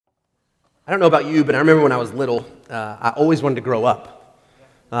I don't know about you, but I remember when I was little, I always wanted to grow up.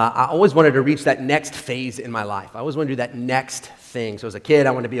 I always wanted to reach that next phase in my life. I always wanted to do that next thing. So as a kid,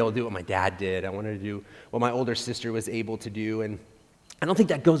 I wanted to be able to do what my dad did. I wanted to do what my older sister was able to do. And I don't think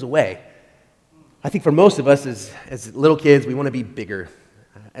that goes away. I think for most of us as little kids, we want to be bigger.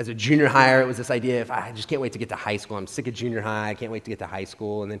 As a junior higher, it was this idea of, I just can't wait to get to high school. I'm sick of junior high. I can't wait to get to high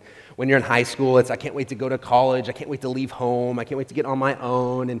school. And then when you're in high school, it's, I can't wait to go to college. I can't wait to leave home. I can't wait to get on my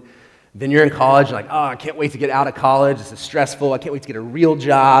own. And then you're in college, you're like, oh, I can't wait to get out of college. This is stressful. I can't wait to get a real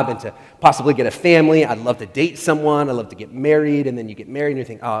job and to possibly get a family. I'd love to date someone. I'd love to get married. And then you get married and you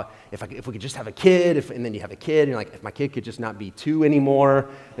think, oh, if we could just have a kid. And then you have a kid and you're like, if my kid could just not be 2 anymore,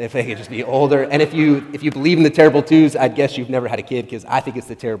 if they could just be older. And if you believe in the terrible 2s, I'd guess you've never had a kid because I think it's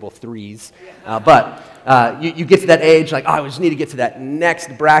the terrible 3s. But you get to that age, like, oh, we just need to get to that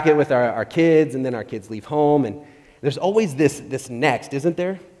next bracket with our kids, and then our kids leave home. And there's always this next, isn't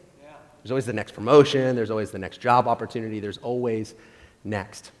there? There's always the next promotion. There's always the next job opportunity. There's always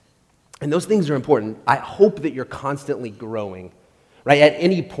next. And those things are important. I hope that you're constantly growing, right? At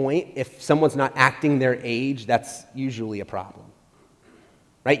any point, if someone's not acting their age, that's usually a problem,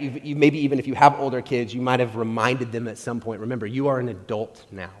 right? You maybe even if you have older kids, you might have reminded them at some point, remember, you are an adult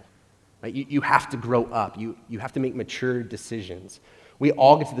now, right? You have to grow up. You have to make mature decisions. We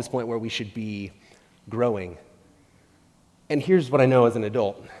all get to this point where we should be growing. And here's what I know as an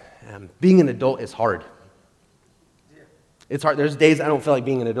adult. Being an adult is hard. It's hard. There's days I don't feel like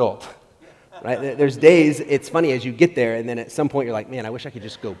being an adult, right? There's days, it's funny, as you get there, and then at some point you're like, man, I wish I could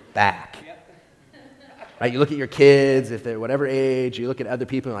just go back. Right? You look at your kids, if they're whatever age, you look at other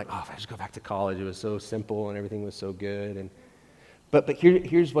people, and you're like, oh, if I just go back to college, it was so simple and everything was so good. But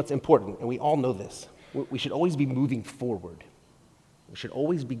here's what's important, and we all know this. We should always be moving forward. We should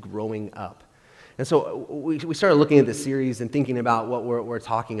always be growing up. And so we started looking at this series and thinking about what we're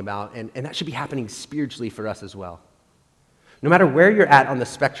talking about, and that should be happening spiritually for us as well. No matter where you're at on the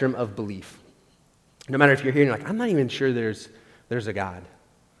spectrum of belief, no matter if you're here and you're like, I'm not even sure there's a God.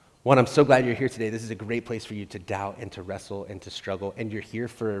 One, I'm so glad you're here today. This is a great place for you to doubt and to wrestle and to struggle, and you're here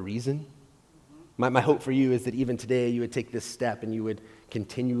for a reason. My hope for you is that even today you would take this step and you would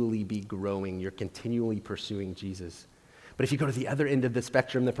continually be growing. You're continually pursuing Jesus. But if you go to the other end of the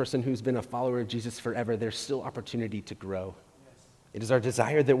spectrum, the person who's been a follower of Jesus forever, there's still opportunity to grow. Yes. It is our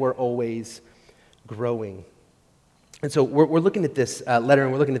desire that we're always growing. And so we're looking at this letter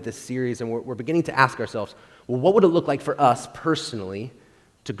and we're looking at this series and we're beginning to ask ourselves, well, what would it look like for us personally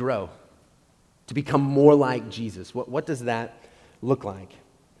to grow, to become more like Jesus? What does that look like?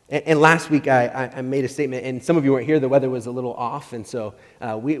 And last week, I made a statement, and some of you weren't here. The weather was a little off, and so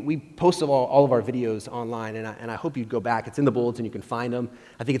we post all of our videos online, and I hope you'd go back. It's in the bulletin. You can find them.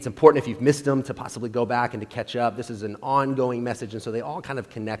 I think it's important if you've missed them to possibly go back and to catch up. This is an ongoing message, and so they all kind of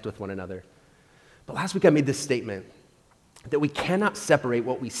connect with one another. But last week, I made this statement that we cannot separate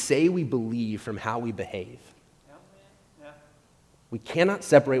what we say we believe from how we behave. Yeah. We cannot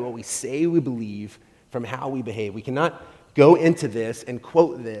separate what we say we believe from how we behave. We cannot go into this and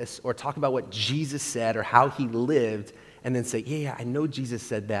quote this or talk about what Jesus said or how he lived and then say, yeah, I know Jesus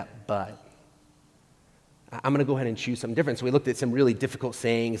said that, but I'm going to go ahead and choose something different. So we looked at some really difficult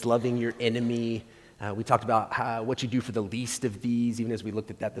sayings, loving your enemy. We talked about what you do for the least of these, even as we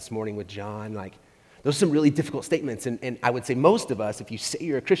looked at that this morning with John. Like, those are some really difficult statements. And I would say most of us, if you say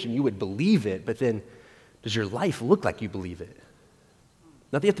you're a Christian, you would believe it, but then does your life look like you believe it?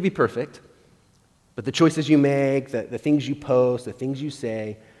 Not that you have to be perfect, but the choices you make, the things you post, the things you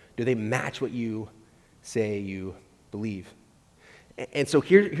say, do they match what you say you believe? And so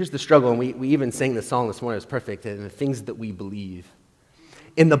here's the struggle, and we even sang the song this morning, it was perfect, and the things that we believe.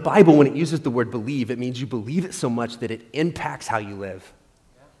 In the Bible, when it uses the word believe, it means you believe it so much that it impacts how you live.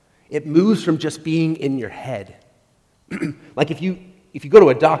 It moves from just being in your head. Like if you go to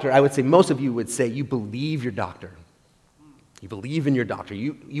a doctor, I would say most of you would say you believe your doctor. You believe in your doctor.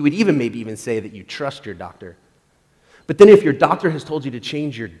 You would maybe even say that you trust your doctor. But then if your doctor has told you to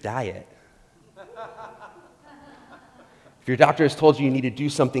change your diet, if your doctor has told you need to do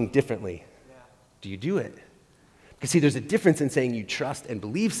something differently, do you do it? Because see, there's a difference in saying you trust and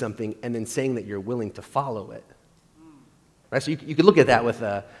believe something and then saying that you're willing to follow it. Right? So you could look at that with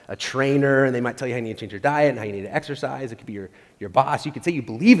a trainer, and they might tell you how you need to change your diet and how you need to exercise. It could be your boss. You could say you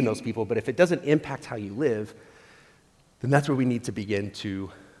believe in those people, but if it doesn't impact how you live, then that's where we need to begin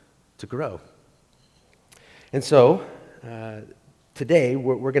to grow. And so today,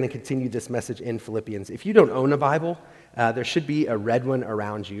 we're going to continue this message in Philippians. If you don't own a Bible, there should be a red one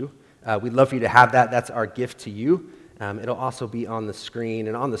around you. We'd love for you to have that. That's our gift to you. It'll also be on the screen,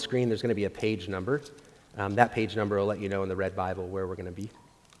 and on the screen there's going to be a page number. That page number will let you know in the red Bible where we're going to be.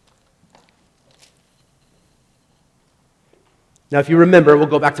 Now, if you remember, we'll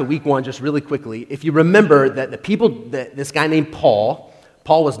go back to week 1 just really quickly. If you remember that this guy named Paul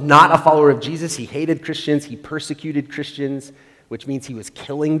was not a follower of Jesus. He hated Christians. He persecuted Christians, which means he was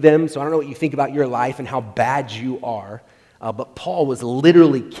killing them. So I don't know what you think about your life and how bad you are, but Paul was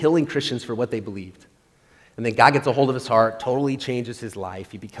literally killing Christians for what they believed. And then God gets a hold of his heart, totally changes his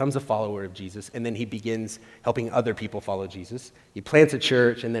life. He becomes a follower of Jesus, and then he begins helping other people follow Jesus. He plants a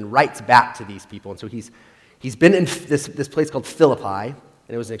church and then writes back to these people. And so he's been in this place called Philippi, and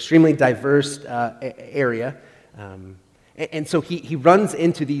it was an extremely diverse area. And so he runs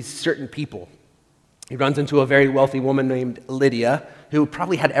into these certain people. He runs into a very wealthy woman named Lydia, who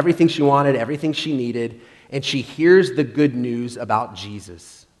probably had everything she wanted, everything she needed, and she hears the good news about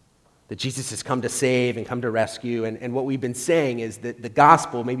Jesus. That Jesus has come to save and come to rescue. And what we've been saying is that the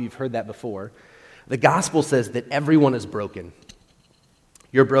gospel, maybe you've heard that before, the gospel says that everyone is broken.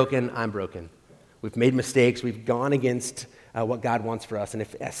 You're broken, I'm broken. We've made mistakes, we've gone against what God wants for us. And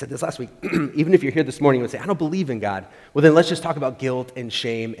if I said this last week, even if you're here this morning and would say, I don't believe in God, well then let's just talk about guilt and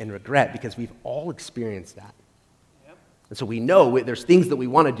shame and regret, because we've all experienced that. Yep. And so we know there's things that we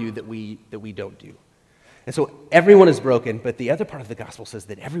want to do that we don't do. And so everyone is broken, but the other part of the gospel says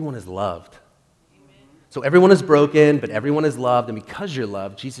that everyone is loved. Amen. So everyone is broken, but everyone is loved, and because you're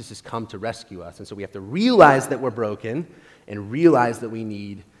loved, Jesus has come to rescue us. And so we have to realize that we're broken and realize that we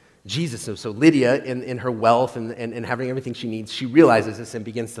need Jesus. So Lydia, in her wealth and having everything she needs, she realizes this and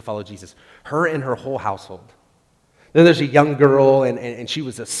begins to follow Jesus. Her and her whole household. Then there's a young girl, and she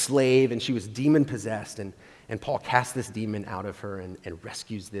was a slave, and she was demon-possessed, and Paul casts this demon out of her and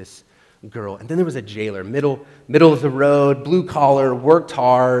rescues this girl. And then there was a jailer, middle of the road, blue collar, worked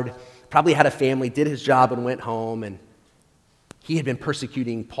hard, probably had a family, did his job and went home, and he had been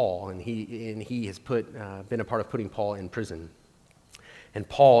persecuting Paul, and he has been a part of putting Paul in prison. And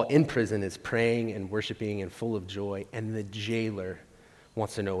Paul in prison is praying and worshiping and full of joy, and the jailer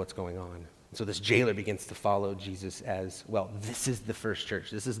wants to know what's going on. So this jailer begins to follow Jesus as, well, this is the first church.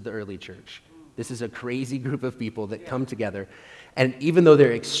 This is the early church. This is a crazy group of people that come together. And even though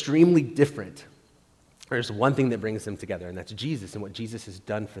they're extremely different, there's one thing that brings them together, and that's Jesus and what Jesus has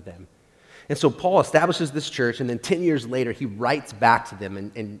done for them. And so Paul establishes this church, and then 10 years later, he writes back to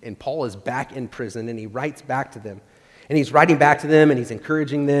them. And Paul is back in prison, and he writes back to them. And he's writing back to them, and he's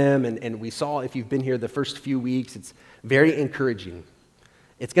encouraging them. And we saw, if you've been here the first few weeks, it's very encouraging.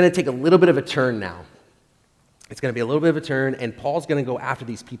 It's going to take a little bit of a turn now. It's going to be a little bit of a turn, and Paul's going to go after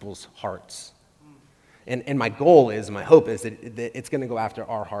these people's hearts. And my goal is, my hope is that it's going to go after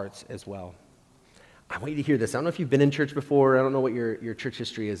our hearts as well. I want you to hear this. I don't know if you've been in church before. I don't know what your church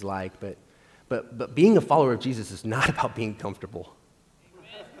history is like, but being a follower of Jesus is not about being comfortable.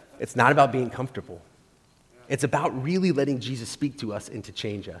 It's not about being comfortable. It's about really letting Jesus speak to us and to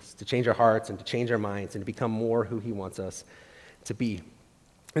change our hearts and to change our minds and to become more who he wants us to be.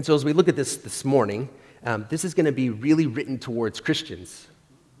 And so as we look at this morning, this is going to be really written towards Christians.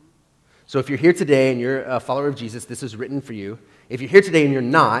 So if you're here today and you're a follower of Jesus, this is written for you. If you're here today and you're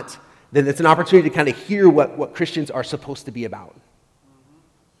not, then it's an opportunity to kind of hear what Christians are supposed to be about.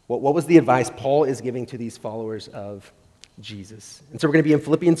 What was the advice Paul is giving to these followers of Jesus? And so we're going to be in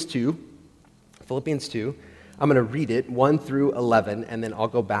Philippians 2. Philippians 2. I'm going to read it, 1 through 11, and then I'll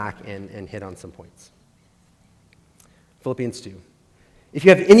go back and hit on some points. Philippians 2. If you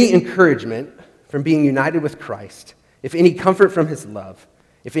have any encouragement from being united with Christ, if any comfort from his love,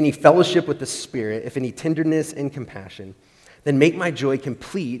 if any fellowship with the Spirit, if any tenderness and compassion, then make my joy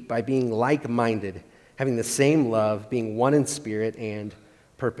complete by being like-minded, having the same love, being one in spirit and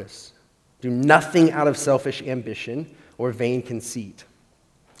purpose. Do nothing out of selfish ambition or vain conceit,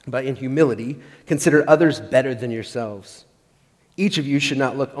 but in humility consider others better than yourselves. Each of you should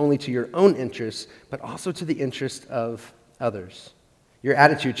not look only to your own interests, but also to the interest of others. Your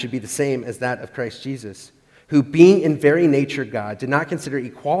attitude should be the same as that of Christ Jesus, who, being in very nature God, did not consider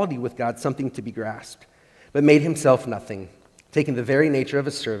equality with God something to be grasped, but made himself nothing, taking the very nature of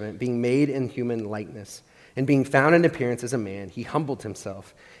a servant, being made in human likeness, and being found in appearance as a man, he humbled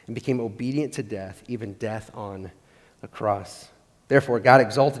himself and became obedient to death, even death on a cross. Therefore, God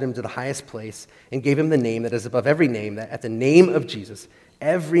exalted him to the highest place and gave him the name that is above every name, that at the name of Jesus,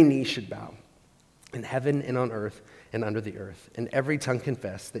 every knee should bow, in heaven and on earth and under the earth, and every tongue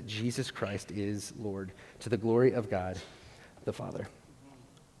confess that Jesus Christ is Lord, to the glory of God the Father.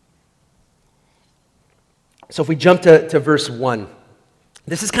 So if we jump to verse 1,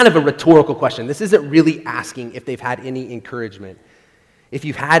 this is kind of a rhetorical question. This isn't really asking if they've had any encouragement. If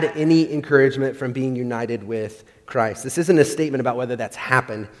you've had any encouragement from being united with Christ. This isn't a statement about whether that's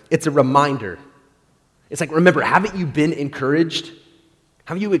happened. It's a reminder. It's like, remember, haven't you been encouraged?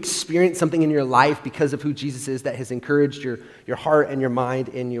 Have you experienced something in your life because of who Jesus is that has encouraged your heart and your mind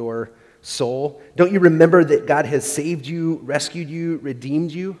and your soul? Don't you remember that God has saved you, rescued you,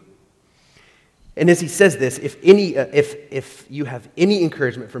 redeemed you? And as he says this, if you have any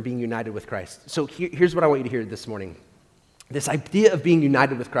encouragement from being united with Christ. So here's what I want you to hear this morning. This idea of being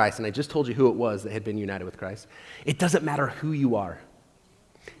united with Christ, and I just told you who it was that had been united with Christ. It doesn't matter who you are.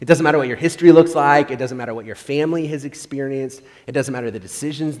 It doesn't matter what your history looks like. It doesn't matter what your family has experienced. It doesn't matter the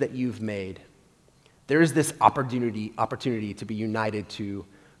decisions that you've made. There is this opportunity to be united to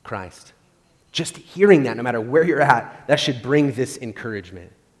Christ. Just hearing that, no matter where you're at, that should bring this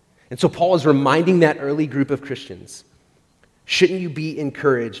encouragement. And so Paul is reminding that early group of Christians, shouldn't you be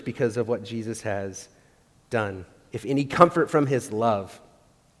encouraged because of what Jesus has done? If any comfort from his love,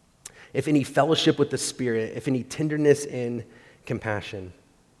 if any fellowship with the Spirit, if any tenderness and compassion.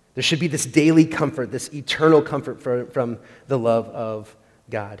 There should be this daily comfort, this eternal comfort from the love of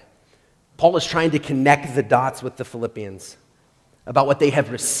God. Paul is trying to connect the dots with the Philippians about what they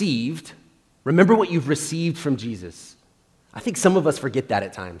have received. Remember what you've received from Jesus. I think some of us forget that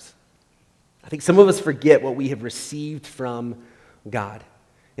at times. I think some of us forget what we have received from God.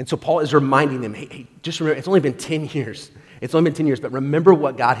 And so Paul is reminding them, hey, just remember, it's only been 10 years. It's only been 10 years, but remember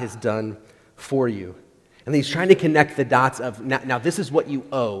what God has done for you. And he's trying to connect the dots of, now this is what you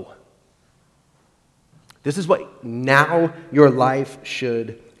owe. This is what now your life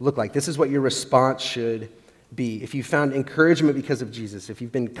should look like. This is what your response should be. If you found encouragement because of Jesus, if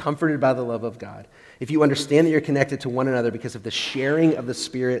you've been comforted by the love of God, if you understand that you're connected to one another because of the sharing of the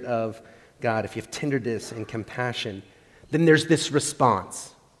Spirit of God, if you have tenderness and compassion, then there's this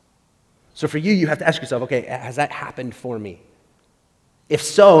response. So for you, you have to ask yourself, okay, has that happened for me? If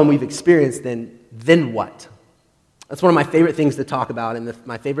so, and we've experienced, then what? That's one of my favorite things to talk about, and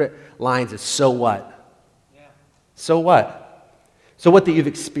my favorite lines is, so what? Yeah. So what? So what that you've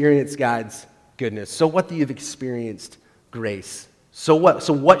experienced God's goodness? So what that you've experienced grace? So what?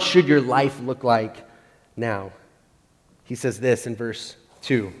 So what should your life look like now? He says this in verse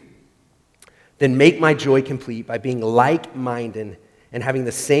 2. Then make my joy complete by being like-minded and having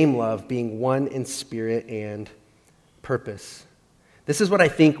the same love, being one in spirit and purpose. This is what I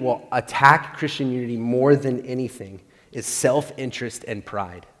think will attack Christian unity more than anything, is self-interest and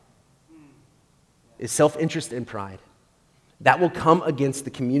pride. Is self-interest and pride. That will come against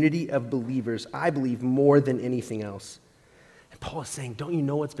the community of believers, I believe, more than anything else. And Paul is saying, don't you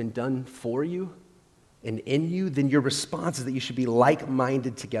know what's been done for you and in you? Then your response is that you should be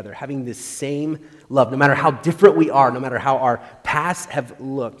like-minded together, having this same love, no matter how different we are, no matter how our pasts have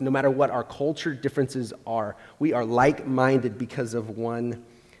looked, no matter what our culture differences are, we are like-minded because of one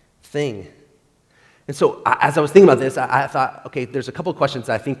thing. And so as I was thinking about this, I thought, okay, there's a couple of questions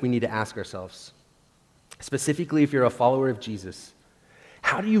I think we need to ask ourselves. Specifically, if you're a follower of Jesus,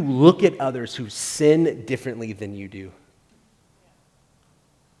 how do you look at others who sin differently than you do?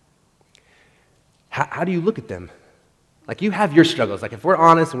 How do you look at them? Like, you have your struggles. Like, if we're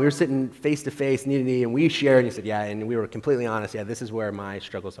honest and we were sitting face to face, knee to knee, and we shared, and you said, yeah, and we were completely honest, yeah, this is where my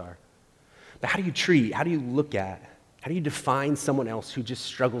struggles are. But how do you treat, how do you look at, how do you define someone else who just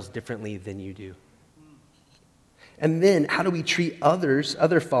struggles differently than you do? And then, how do we treat others,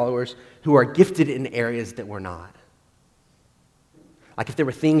 other followers, who are gifted in areas that we're not? Like, if there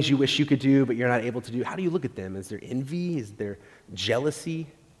were things you wish you could do, but you're not able to do, how do you look at them? Is there envy? Is there jealousy?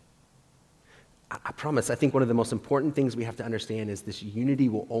 I promise, I think one of the most important things we have to understand is this unity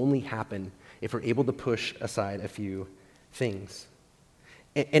will only happen if we're able to push aside a few things.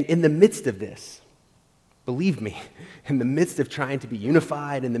 And in the midst of this, believe me, in the midst of trying to be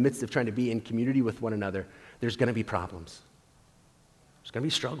unified, in the midst of trying to be in community with one another, there's going to be problems. There's going to be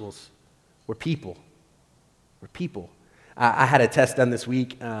struggles. We're people. We're people. I had a test done this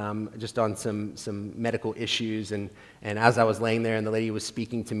week just on some medical issues, and as I was laying there and the lady was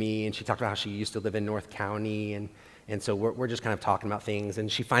speaking to me, and she talked about how she used to live in North County, and so we're just kind of talking about things, and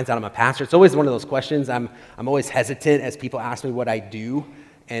she finds out I'm a pastor. It's always one of those questions. I'm always hesitant as people ask me what I do,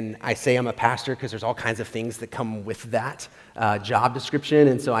 and I say I'm a pastor because there's all kinds of things that come with that job description,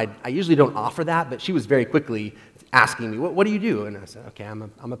 and so I usually don't offer that, but she was very quickly asking me, what do you do? And I said, okay,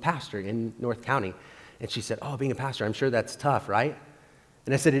 I'm a pastor in North County. And she said, oh, being a pastor, I'm sure that's tough, right?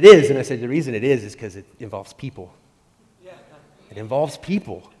 And I said, it is. And I said, the reason it is because it involves people. Yeah. It involves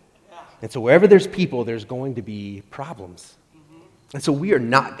people. Yeah. And so wherever there's people, there's going to be problems. Mm-hmm. And so we are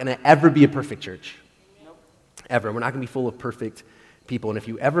not going to ever be a perfect church. Nope. Ever. We're not going to be full of perfect people. And if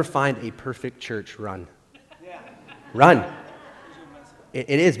you ever find a perfect church, run. Yeah. Run. It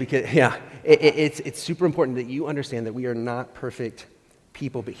is because, yeah, it's super important that you understand that we are not perfect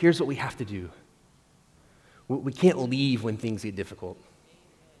people. But here's what we have to do. We can't leave when things get difficult.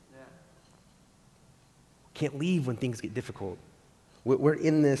 can't leave when things get difficult. We're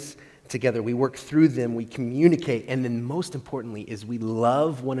in this together. We work through them, we communicate, and then most importantly is we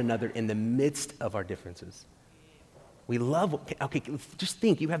love one another in the midst of our differences. We love, okay, just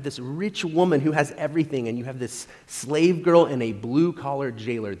think, you have this rich woman who has everything, and you have this slave girl and a blue-collar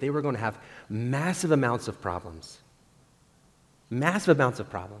jailer. They were going to have massive amounts of problems. Massive amounts of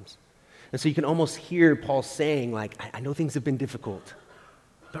problems. And so you can almost hear Paul saying, like, I know things have been difficult,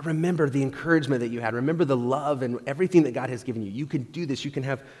 but remember the encouragement that you had. Remember the love and everything that God has given you. You can do this. You can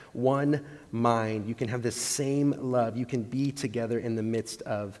have one mind. You can have the same love. You can be together in the midst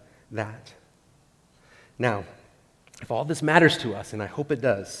of that. Now, if all this matters to us, and I hope it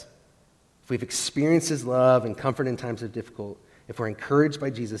does, if we've experienced his love and comfort in times of difficult, if we're encouraged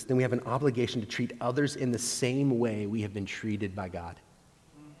by Jesus, then we have an obligation to treat others in the same way we have been treated by God.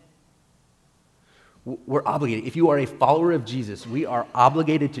 We're obligated. If you are a follower of Jesus, we are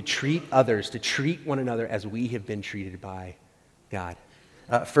obligated to treat others, to treat one another as we have been treated by God.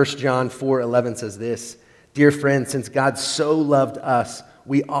 1 John 4:11 says this, "Dear friends, since God so loved us,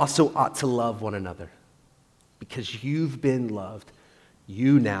 we also ought to love one another. Because you've been loved,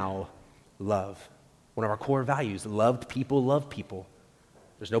 you now love." One of our core values, loved people love people.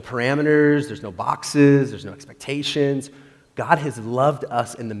 There's no parameters, there's no boxes, there's no expectations. God has loved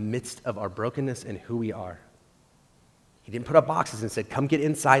us in the midst of our brokenness and who we are. He didn't put up boxes and said, come get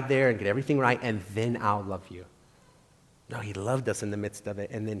inside there and get everything right, and then I'll love you. No, he loved us in the midst of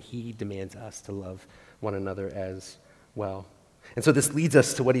it, and then he demands us to love one another as well. And so this leads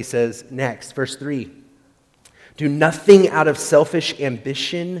us to what he says next, verse 3. "Do nothing out of selfish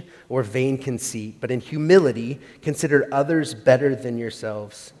ambition or vain conceit, but in humility consider others better than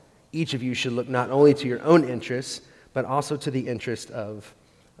yourselves. Each of you should look not only to your own interests, but also to the interest of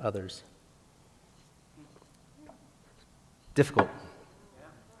others." Difficult.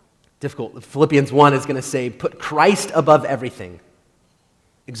 Difficult. Philippians 1 is going to say, put Christ above everything.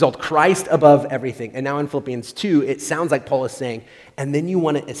 Exalt Christ above everything. And now in Philippians 2, it sounds like Paul is saying, and then you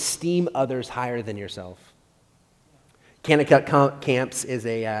want to esteem others higher than yourself. Kanakuk Camps is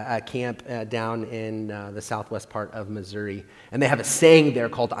a camp down in the southwest part of Missouri. And they have a saying there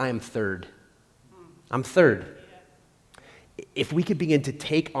called, I am third. I'm third. If we could begin to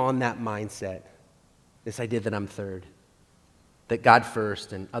take on that mindset, this idea that I'm third, that God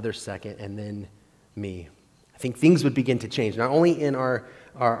first and others second, and then me, I think things would begin to change, not only in our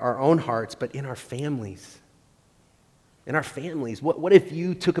own hearts, but in our families. In our families. What if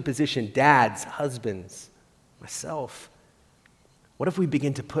you took a position, dads, husbands, myself? What if we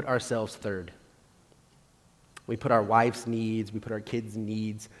begin to put ourselves third? We put our wives' needs, we put our kids'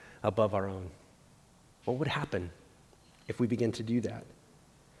 needs above our own. What would happen if we begin to do that?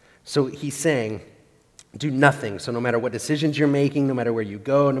 So he's saying, do nothing. So no matter what decisions you're making, no matter where you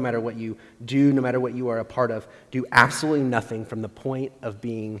go, no matter what you do, no matter what you are a part of, do absolutely nothing from the point of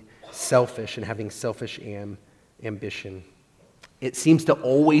being selfish and having selfish ambition. It seems to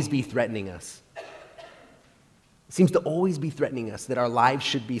always be threatening us. It seems to always be threatening us that our lives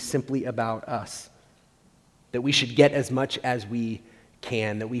should be simply about us, that we should get as much as we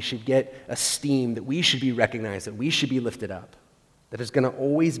can, that we should get esteem, that we should be recognized, that we should be lifted up, that is going to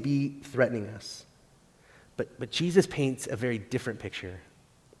always be threatening us. But Jesus paints a very different picture.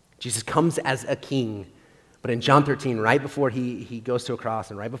 Jesus comes as a king, but in John 13, right before he goes to a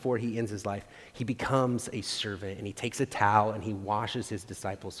cross and right before he ends his life, he becomes a servant, and he takes a towel and he washes his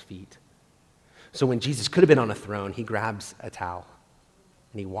disciples' feet. So when Jesus could have been on a throne, he grabs a towel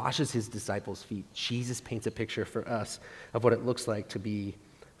and he washes his disciples' feet. Jesus paints a picture for us of what it looks like to be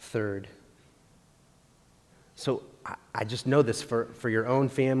third. So I just know this for your own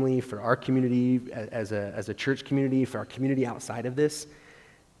family, for our community as a church community, for our community outside of this,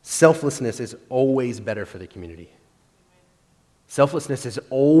 selflessness is always better for the community. Selflessness is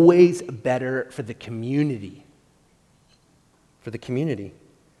always better for the community. For the community.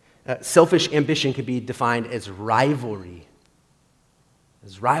 Selfish ambition can be defined as rivalry.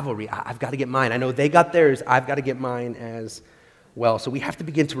 As rivalry. I've got to get mine. I know they got theirs. I've got to get mine as well. So we have to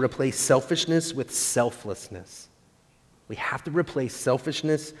begin to replace selfishness with selflessness. We have to replace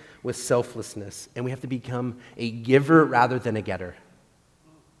selfishness with selflessness, and we have to become a giver rather than a getter.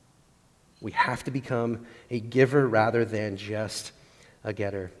 We have to become a giver rather than just a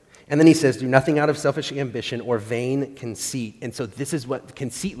getter. And then he says, do nothing out of selfish ambition or vain conceit. And so this is what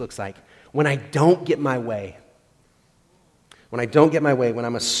conceit looks like. When I don't get my way, when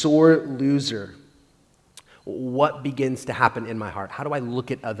I'm a sore loser, what begins to happen in my heart? How do I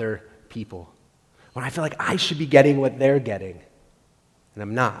look at other people? When I feel like I should be getting what they're getting, and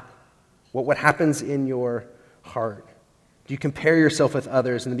I'm not. What happens in your heart? Do you compare yourself with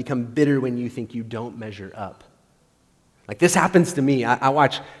others and then become bitter when you think you don't measure up? Like this happens to me. I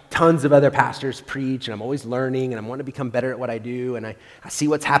watch tons of other pastors preach, and I'm always learning, and I want to become better at what I do, and I see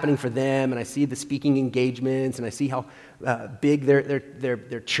what's happening for them, and I see the speaking engagements, and I see how big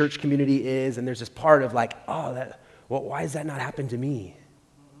their church community is, and there's this part of like, why does that not happen to me?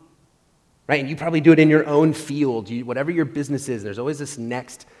 Right? And you probably do it in your own field, whatever your business is, there's always this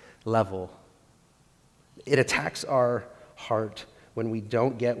next level. It attacks our heart when we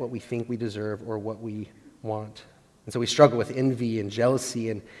don't get what we think we deserve or what we want. And so we struggle with envy and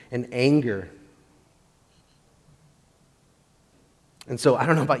jealousy and anger. And so I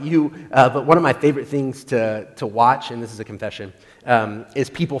don't know about you, but one of my favorite things to watch, and this is a confession,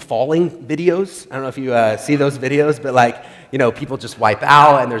 is people falling videos. I don't know if you see those videos, but people just wipe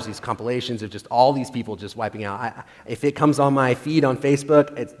out, and there's these compilations of just all these people just wiping out. If it comes on my feed on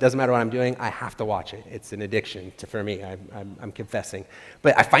Facebook, it doesn't matter what I'm doing, I have to watch it. It's an addiction for me, I'm confessing.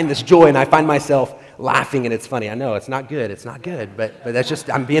 But I find this joy, and I find myself laughing, and it's funny. I know, it's not good, but that's just,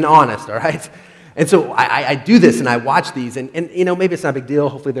 I'm being honest, all right? And so I do this, and I watch these, and maybe it's not a big deal.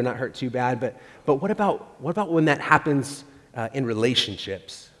 Hopefully they're not hurt too bad. But what about when that happens in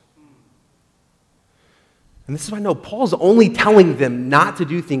relationships? And this is why I know Paul's only telling them not to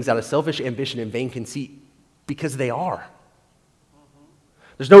do things out of selfish ambition and vain conceit because they are.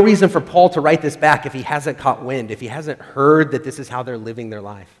 There's no reason for Paul to write this back if he hasn't caught wind, if he hasn't heard that this is how they're living their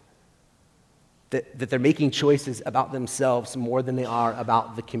life, that they're making choices about themselves more than they are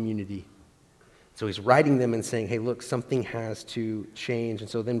about the community. So he's writing them and saying, hey, look, something has to change. And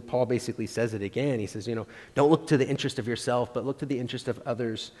so then Paul basically says it again. He says, don't look to the interest of yourself, but look to the interest of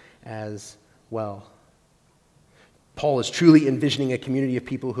others as well. Paul is truly envisioning a community of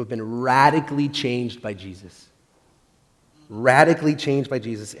people who have been radically changed by Jesus. Radically changed by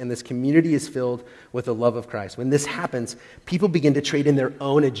Jesus. And this community is filled with the love of Christ. When this happens, people begin to trade in their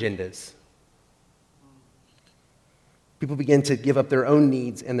own agendas. People begin to give up their own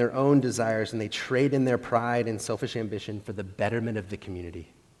needs and their own desires, and they trade in their pride and selfish ambition for the betterment of the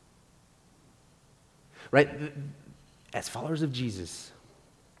community. Right? As followers of Jesus,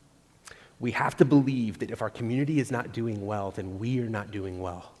 we have to believe that if our community is not doing well, then we are not doing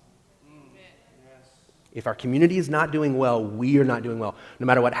well. If our community is not doing well, we are not doing well. No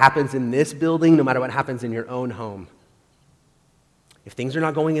matter what happens in this building, no matter what happens in your own home. If things are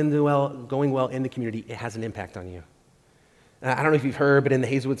not going well in the community, it has an impact on you. I don't know if you've heard, but in the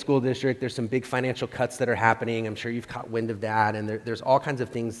Hazelwood School District, there's some big financial cuts that are happening. I'm sure you've caught wind of that, and there's all kinds of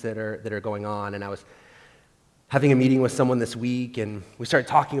things that are going on. And I was having a meeting with someone this week, and we started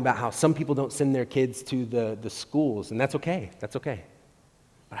talking about how some people don't send their kids to the schools, and that's okay. That's okay.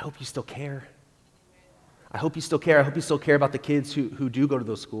 But I hope you still care. I hope you still care. I hope you still care about the kids who do go to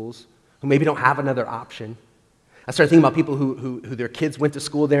those schools, who maybe don't have another option. I started thinking about people who their kids went to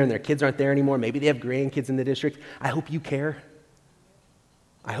school there and their kids aren't there anymore. Maybe they have grandkids in the district. I hope you care.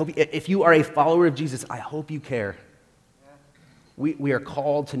 I hope, if you are a follower of Jesus, I hope you care. We are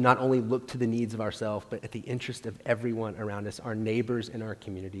called to not only look to the needs of ourselves, but at the interest of everyone around us, our neighbors in our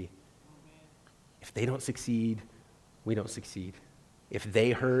community. If they don't succeed, we don't succeed. If they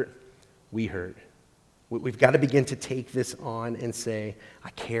hurt, we hurt. We've got to begin to take this on and say,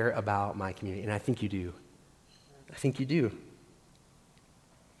 I care about my community. And I think you do. I think you do.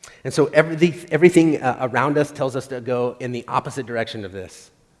 And so everything around us tells us to go in the opposite direction of this.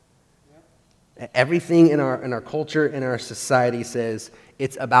 Everything in our culture, in our society says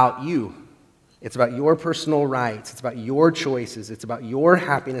it's about you. It's about your personal rights. It's about your choices. It's about your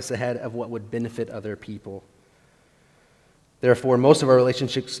happiness ahead of what would benefit other people. Therefore, most of our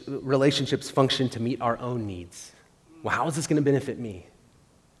relationships function to meet our own needs. Well, how is this going to benefit me?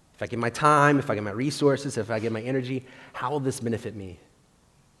 If I give my time, if I give my resources, if I give my energy, how will this benefit me?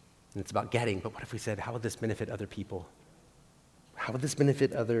 And it's about getting, but what if we said, how would this benefit other people? How would this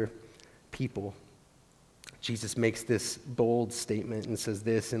benefit other people? Jesus makes this bold statement and says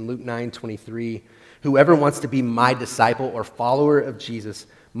this in Luke 9:23, whoever wants to be my disciple or follower of Jesus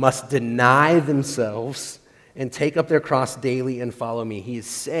must deny themselves and take up their cross daily and follow me. He is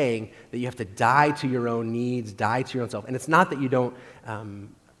saying that you have to die to your own needs, die to your own self. And it's not that you don't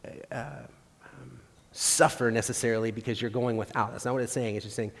suffer necessarily because you're going without. That's not what it's saying. It's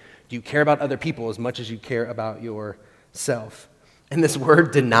just saying, do you care about other people as much as you care about yourself? And this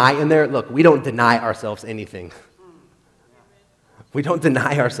word deny in there, look, we don't deny ourselves anything. We don't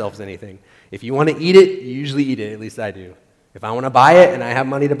deny ourselves anything. If you want to eat it, you usually eat it, at least I do. If I want to buy it and I have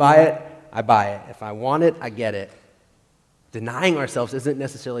money to buy it, I buy it. If I want it, I get it. Denying ourselves isn't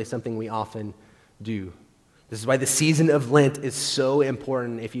necessarily something we often do. This is why the season of Lent is so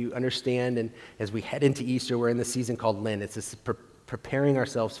important. If you understand, and as we head into Easter, we're in the season called Lent. It's this preparing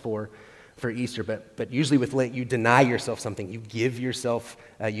ourselves for Easter. But usually with Lent, you deny yourself something. You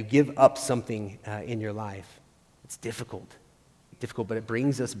give up something in your life. It's difficult, but it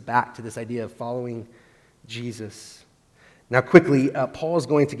brings us back to this idea of following Jesus. Now, quickly, Paul is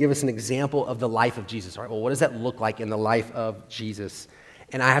going to give us an example of the life of Jesus. All right, well, what does that look like in the life of Jesus?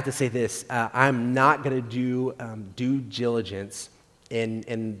 And I have to say this, I'm not going to do due diligence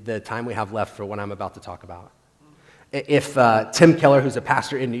in the time we have left for what I'm about to talk about. If Tim Keller, who's a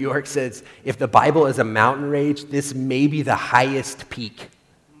pastor in New York, says, if the Bible is a mountain range, this may be the highest peak.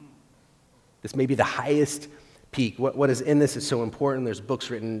 This may be the highest peak. What is in this is so important. There's books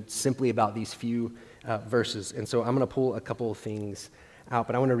written simply about these few verses. And so I'm going to pull a couple of things out,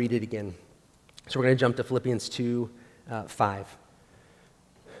 but I want to read it again. So we're going to jump to Philippians 2:5.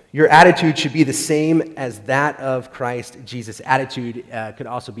 Your attitude should be the same as that of Christ Jesus. Attitude could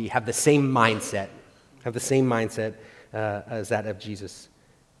also be have the same mindset. Have the same mindset as that of Jesus,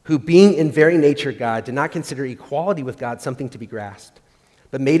 who being in very nature God, did not consider equality with God something to be grasped,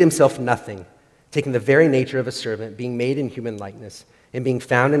 but made himself nothing, taking the very nature of a servant, being made in human likeness, and being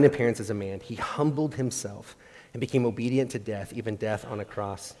found in appearance as a man, he humbled himself and became obedient to death, even death on a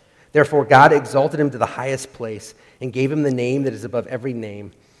cross. Therefore God exalted him to the highest place and gave him the name that is above every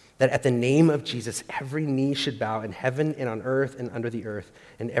name, that at the name of Jesus every knee should bow in heaven and on earth and under the earth,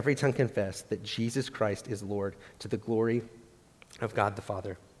 and every tongue confess that Jesus Christ is Lord, to the glory of God the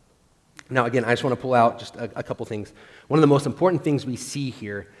Father. Now again, I just want to pull out just a couple things. One of the most important things we see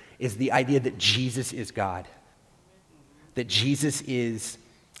here is the idea that Jesus is God. That Jesus is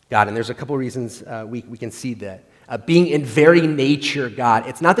God. And there's a couple reasons we can see that. Being in very nature God,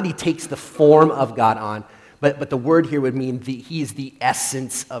 it's not that he takes the form of God on, but the word here would mean he is the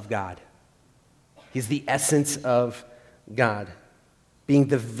essence of God. He's the essence of God. Being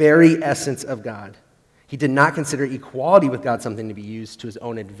the very essence of God. He did not consider equality with God something to be used to his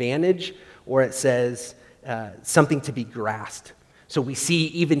own advantage, or it says something to be grasped. So we see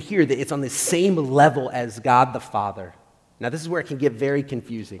even here that it's on the same level as God the Father. Now this is where it can get very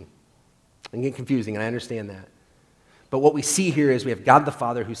confusing. It can get confusing, and I understand that. But what we see here is we have God the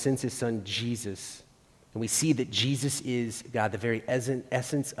Father who sends his son Jesus. And we see that Jesus is God, the very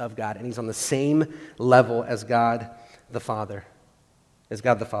essence of God, and he's on the same level as God the Father.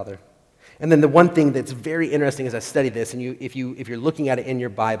 And then the one thing that's very interesting as I study this, and if you're looking at it in your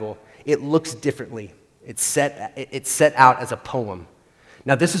Bible, it looks differently. It's set out as a poem.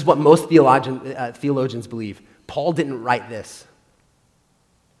 Now, this is what most theologians believe. Paul didn't write this.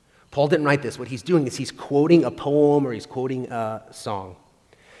 What he's doing is he's quoting a poem or he's quoting a song.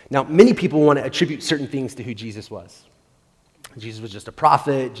 Now, many people want to attribute certain things to who Jesus was. Jesus was just a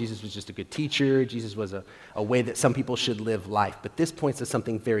prophet. Jesus was just a good teacher. Jesus was a way that some people should live life. But this points to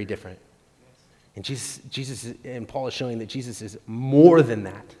something very different. And and Paul is showing that Jesus is more than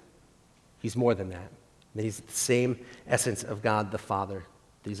that. He's more than that. That he's the same essence of God the Father.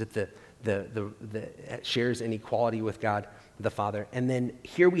 He's at the shares in equality with God the Father. And then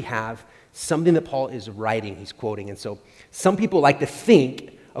here we have something that Paul is writing, he's quoting. And so some people like to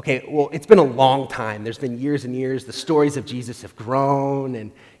think, okay, well, it's been a long time. There's been years and years. The stories of Jesus have grown,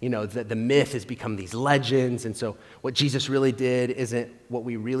 and the myth has become these legends. And so what Jesus really did isn't what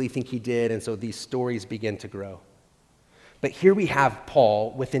we really think he did, and so these stories begin to grow. But here we have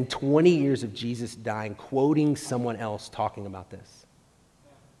Paul, within 20 years of Jesus dying, quoting someone else talking about this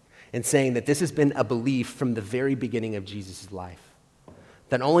and saying that this has been a belief from the very beginning of Jesus' life.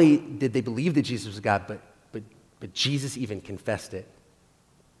 Not only did they believe that Jesus was God, but Jesus even confessed it.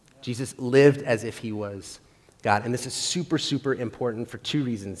 Jesus lived as if he was God. And this is super, super important for two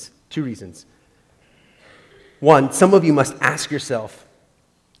reasons. One, some of you must ask yourself,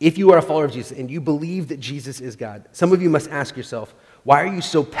 if you are a follower of Jesus and you believe that Jesus is God, some of you must ask yourself, why are you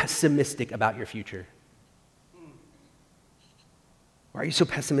so pessimistic about your future? Why are you so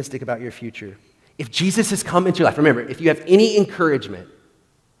pessimistic about your future? If Jesus has come into your life, remember, if you have any encouragement,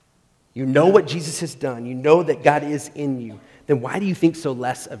 you know what Jesus has done, you know that God is in you, then why do you think so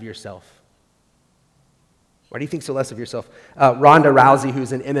less of yourself? Why do you think so less of yourself? Ronda Rousey,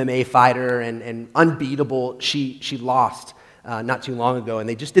 who's an MMA fighter and unbeatable, she lost not too long ago, and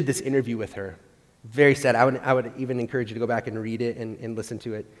they just did this interview with her. Very sad. I would even encourage you to go back and read it and listen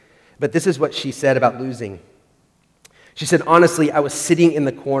to it. But this is what she said about losing. She said, honestly, I was sitting in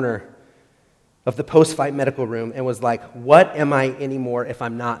the corner of the post-fight medical room and was like, what am I anymore if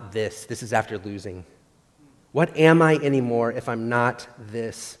I'm not this? This is after losing. What am I anymore if I'm not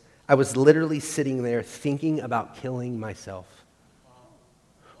this? I was literally sitting there thinking about killing myself.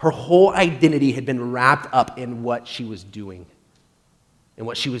 Her whole identity had been wrapped up in what she was doing.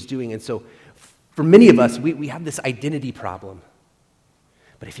 And so for many of us, we have this identity problem.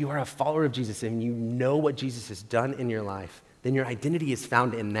 But if you are a follower of Jesus and you know what Jesus has done in your life, then your identity is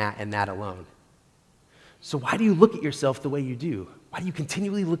found in that and that alone. So why do you look at yourself the way you do? Why do you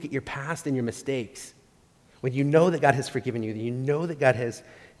continually look at your past and your mistakes when you know that God has forgiven you, that you know that God has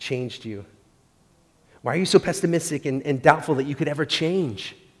changed you? Why are you so pessimistic and doubtful that you could ever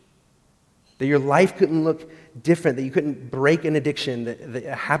change? That your life couldn't look different, that you couldn't break an addiction, that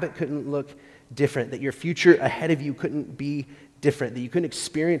a habit couldn't look different, that your future ahead of you couldn't be different, that you couldn't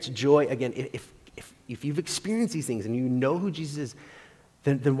experience joy again. If you've experienced these things and you know who Jesus is,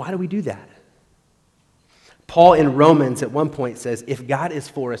 then why do we do that? Paul in Romans at one point says, if God is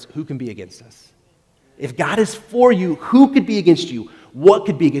for us, who can be against us? If God is for you, who could be against you? What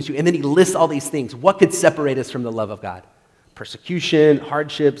could be against you? And then he lists all these things. What could separate us from the love of God? Persecution,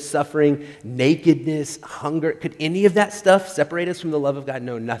 hardship, suffering, nakedness, hunger. Could any of that stuff separate us from the love of God?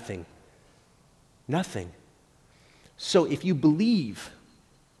 No, nothing. Nothing. So if you believe,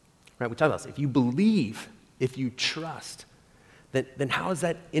 right, we talked about this, if you believe, if you trust, then how is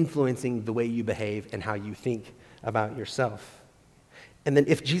that influencing the way you behave and how you think about yourself? And then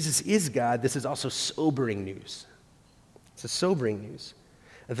if Jesus is God, this is also sobering news. It's a sobering news.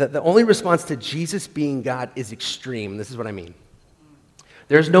 The only response to Jesus being God is extreme. This is what I mean.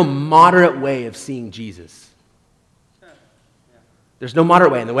 There's no moderate way of seeing Jesus. There's no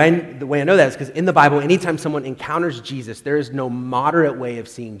moderate way. And the way I know that is because in the Bible, anytime someone encounters Jesus, there is no moderate way of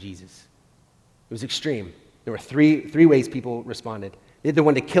seeing Jesus. It was extreme. There were three ways people responded. They either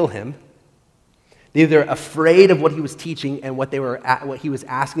wanted to kill him, they're either afraid of what he was teaching and what he was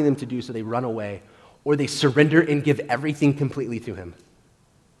asking them to do, so they run away, or they surrender and give everything completely to him.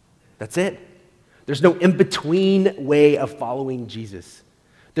 That's it. There's no in-between way of following Jesus.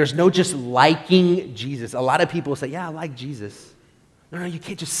 There's no just liking Jesus. A lot of people say, yeah, I like Jesus. No, you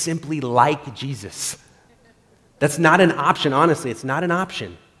can't just simply like Jesus. That's not an option, honestly. It's not an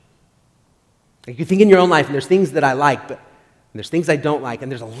option. Like you think in your own life, and there's things that I like, but there's things I don't like,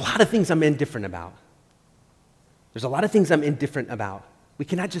 and there's a lot of things I'm indifferent about. There's a lot of things I'm indifferent about. We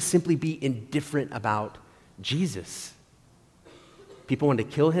cannot just simply be indifferent about Jesus. People wanted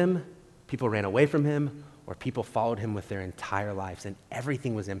to kill him, people ran away from him, or people followed him with their entire lives, and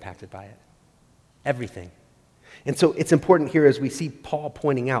everything was impacted by it. Everything. And so it's important here as we see Paul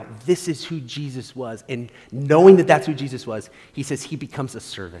pointing out, this is who Jesus was, and knowing that that's who Jesus was, he says he becomes a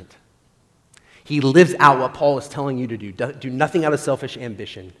servant. He lives out what Paul is telling you to do. Do nothing out of selfish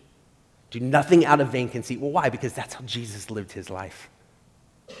ambition. Do nothing out of vain conceit. Well, why? Because that's how Jesus lived his life.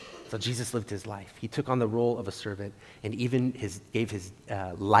 So Jesus lived his life. He took on the role of a servant and even gave his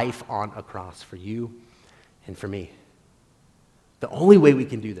life on a cross for you and for me. The only way we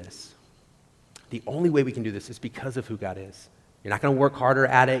can do this is because of who God is. You're not going to work harder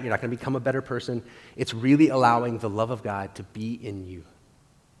at it. You're not going to become a better person. It's really allowing the love of God to be in you.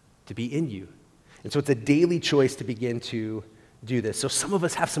 To be in you. And so it's a daily choice to begin to do this. So some of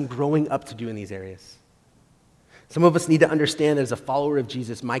us have some growing up to do in these areas. Some of us need to understand that as a follower of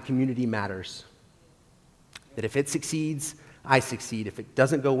Jesus, my community matters. That if it succeeds, I succeed. If it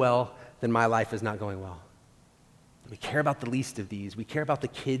doesn't go well, then my life is not going well. We care about the least of these. We care about the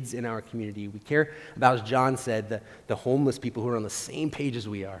kids in our community. We care about, as John said, the homeless people who are on the same page as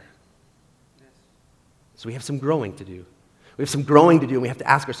we are. So we have some growing to do. We have some growing to do, and we have to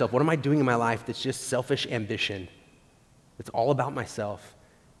ask ourselves, what am I doing in my life that's just selfish ambition? It's all about myself.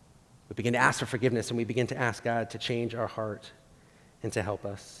 We begin to ask for forgiveness, and we begin to ask God to change our heart and to help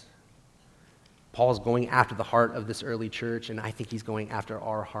us. Paul's going after the heart of this early church, and I think he's going after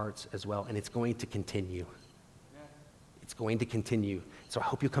our hearts as well, and it's going to continue. It's going to continue. So I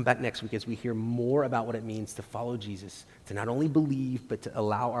hope you'll come back next week as we hear more about what it means to follow Jesus, to not only believe, but to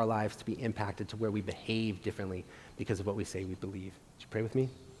allow our lives to be impacted to where we behave differently because of what we say we believe. Would you pray with me?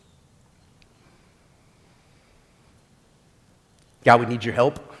 God, we need your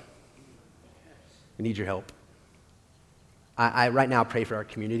help. We need your help. I right now pray for our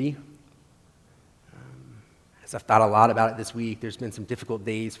community. As I've thought a lot about it this week, there's been some difficult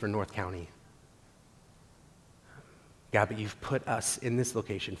days for North County. God, but you've put us in this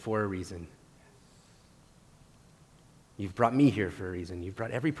location for a reason. You've brought me here for a reason. You've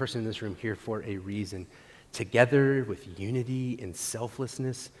brought every person in this room here for a reason. Together with unity and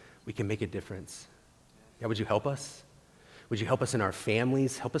selflessness, we can make a difference. God, would you help us? Would you help us in our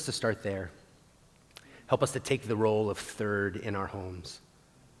families? Help us to start there. Help us to take the role of third in our homes,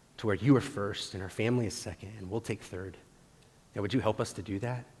 to where you are first and our family is second, and we'll take third. God, would you help us to do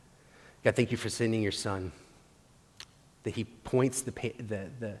that? God, thank you for sending your son. that he points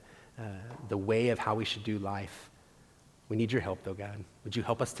the way of how we should do life. We need your help, though, God. Would you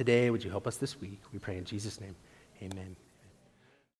help us today? Would you help us this week? We pray in Jesus' name. Amen.